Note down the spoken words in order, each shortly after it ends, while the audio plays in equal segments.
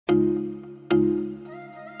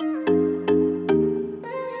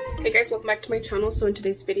Hey guys, welcome back to my channel. So in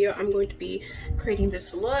today's video I'm going to be creating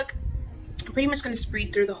this look. I'm pretty much going to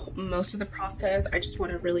speed through most of the process. I just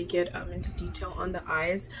want to really get into detail on the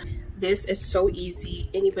eyes. This is so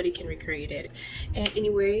easy, anybody can recreate it. And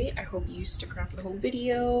anyway, I hope you stick around for the whole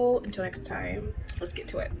video. Until next time, let's get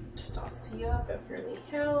to it. Stasia Beverly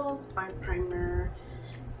Hills eye primer,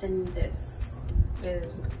 and this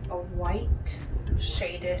is a white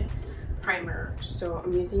shaded primer. So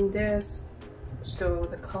I'm using this so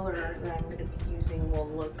the color that I'm going to be using will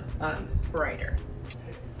look brighter.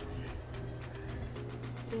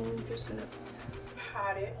 And I'm just going to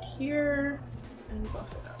pat it here and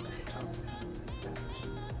buff it up to the top.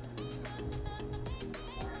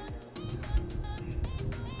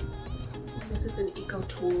 This is an Eco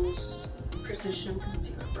Tools Precision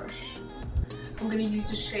Concealer Brush. I'm going to use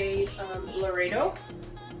the shade Laredo,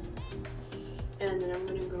 and then I'm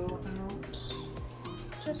going to go out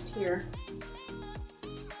just here.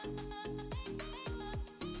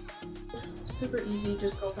 Super easy,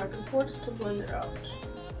 just go back and forth to blend it out.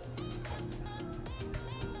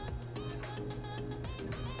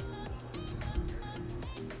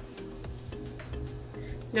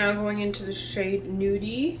 Now going into the shade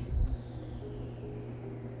Nudie,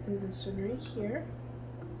 and this one right here.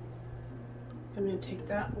 I'm going to take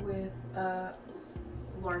that with a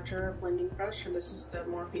larger blending brush, and this is the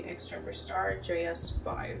Morphe Extra for Star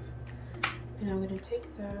JS5. And I'm going to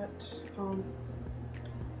take that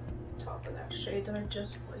top of that shade that I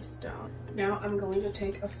just placed down. Now I'm going to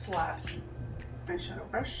take a flat eyeshadow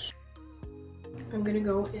brush. I'm going to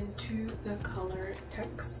go into the color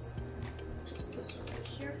Text, just this one right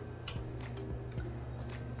here,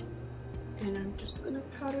 and I'm just going to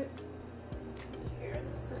pat it here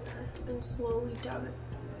in the center and slowly dab it,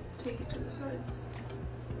 take it to the sides.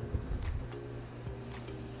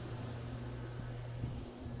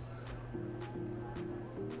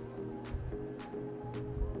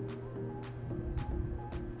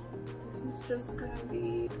 Just gonna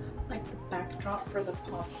be like the backdrop for the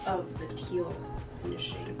pop of the teal in the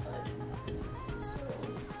shade of Bud. So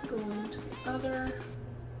go into the other.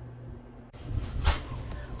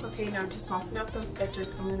 Okay, now to soften up those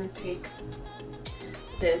edges, I'm gonna take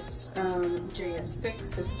this JS6.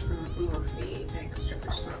 This is from Morphe Extra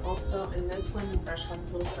for Star also, and this blending brush has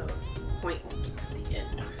a little bit of point at the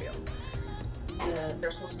end. I feel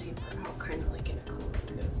they're supposed to taper out kind of like in a cone like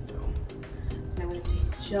this. So I'm going to take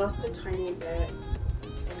just a tiny bit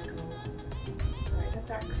and go right at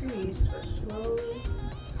that crease, but slowly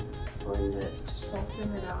blend it to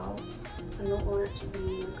soften it out. I don't want it to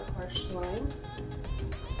be like a harsh line.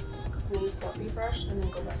 Clean fluffy brush, and then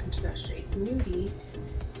go back into that shade Nudie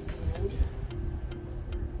and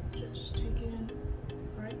just take it in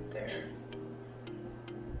right there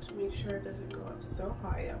to make sure it doesn't go up so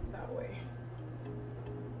high up that way.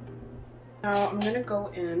 Now I'm going to go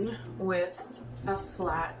in with a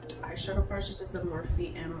flat eyeshadow brush. This is the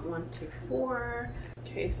Morphe M124.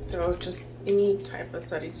 Okay, so just any type of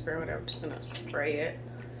setting spray, whatever, I'm just going to spray it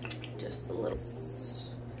just a little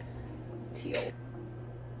teal.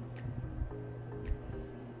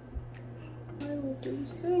 I will do the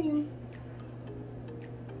same.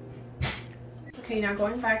 Okay, now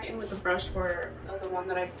going back in with the brush for the one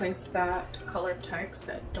that I placed that color Text,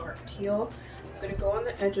 that dark teal. I'm going to go on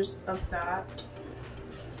the edges of that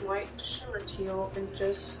white shimmer teal and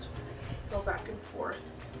just go back and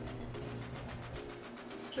forth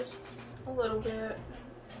just a little bit,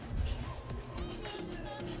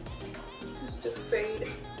 just to fade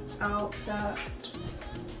out that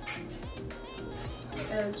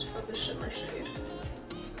edge of the shimmer shade.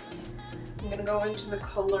 I'm gonna go into the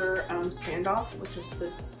color Standoff, which is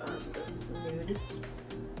this this nude,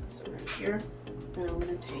 this one right here, and I'm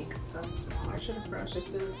gonna take a small eyeshadow brush.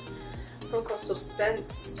 This is from Coastal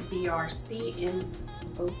Scents BRC in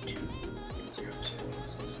 02.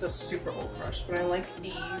 This is a super old brush, but I like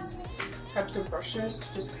these types of brushes to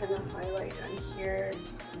just kind of highlight down here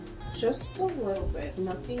just a little bit.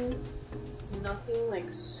 Nothing like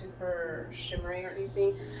super shimmery or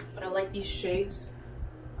anything, but I like these shades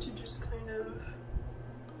to just kind of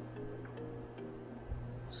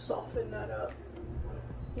soften that up,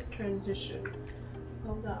 the transition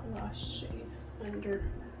of that last shade under.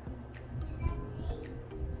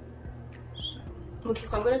 Okay,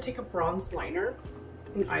 so I'm going to take a bronze liner,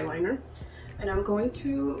 an eyeliner, and I'm going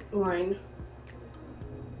to line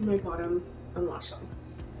my bottom lash line.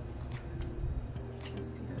 You can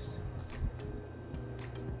see this.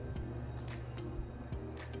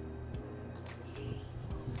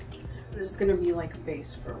 This is going to be like a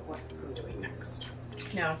base for what I'm doing next.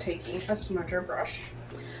 Now taking a smudger brush,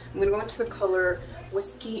 I'm going to go into the color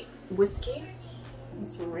Whiskey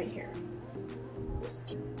this one right here.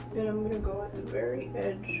 And I'm gonna go at the very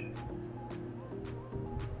edge.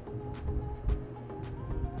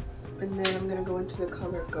 And then I'm gonna go into the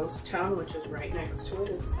color Ghost Town, which is right next to it.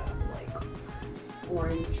 Is that like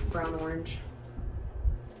orange, brown orange.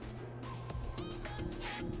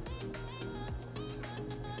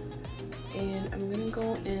 And I'm gonna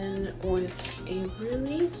go in with a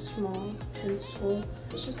really small pencil.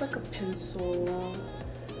 It's just like a pencil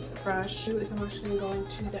brush. I'm actually gonna go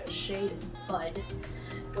into that shade Bud,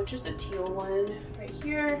 which is the teal one right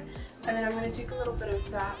here. And then I'm gonna take a little bit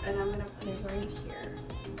of that and I'm gonna put it right here.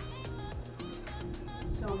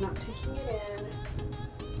 So I'm not taking it in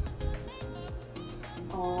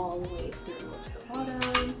all the way through to the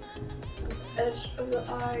bottom. The edge of the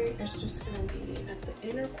eye is just gonna be at the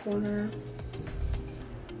inner corner.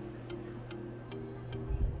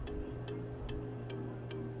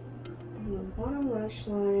 On the bottom lash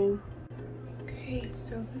line. Okay,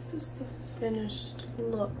 so this is the finished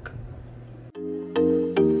look.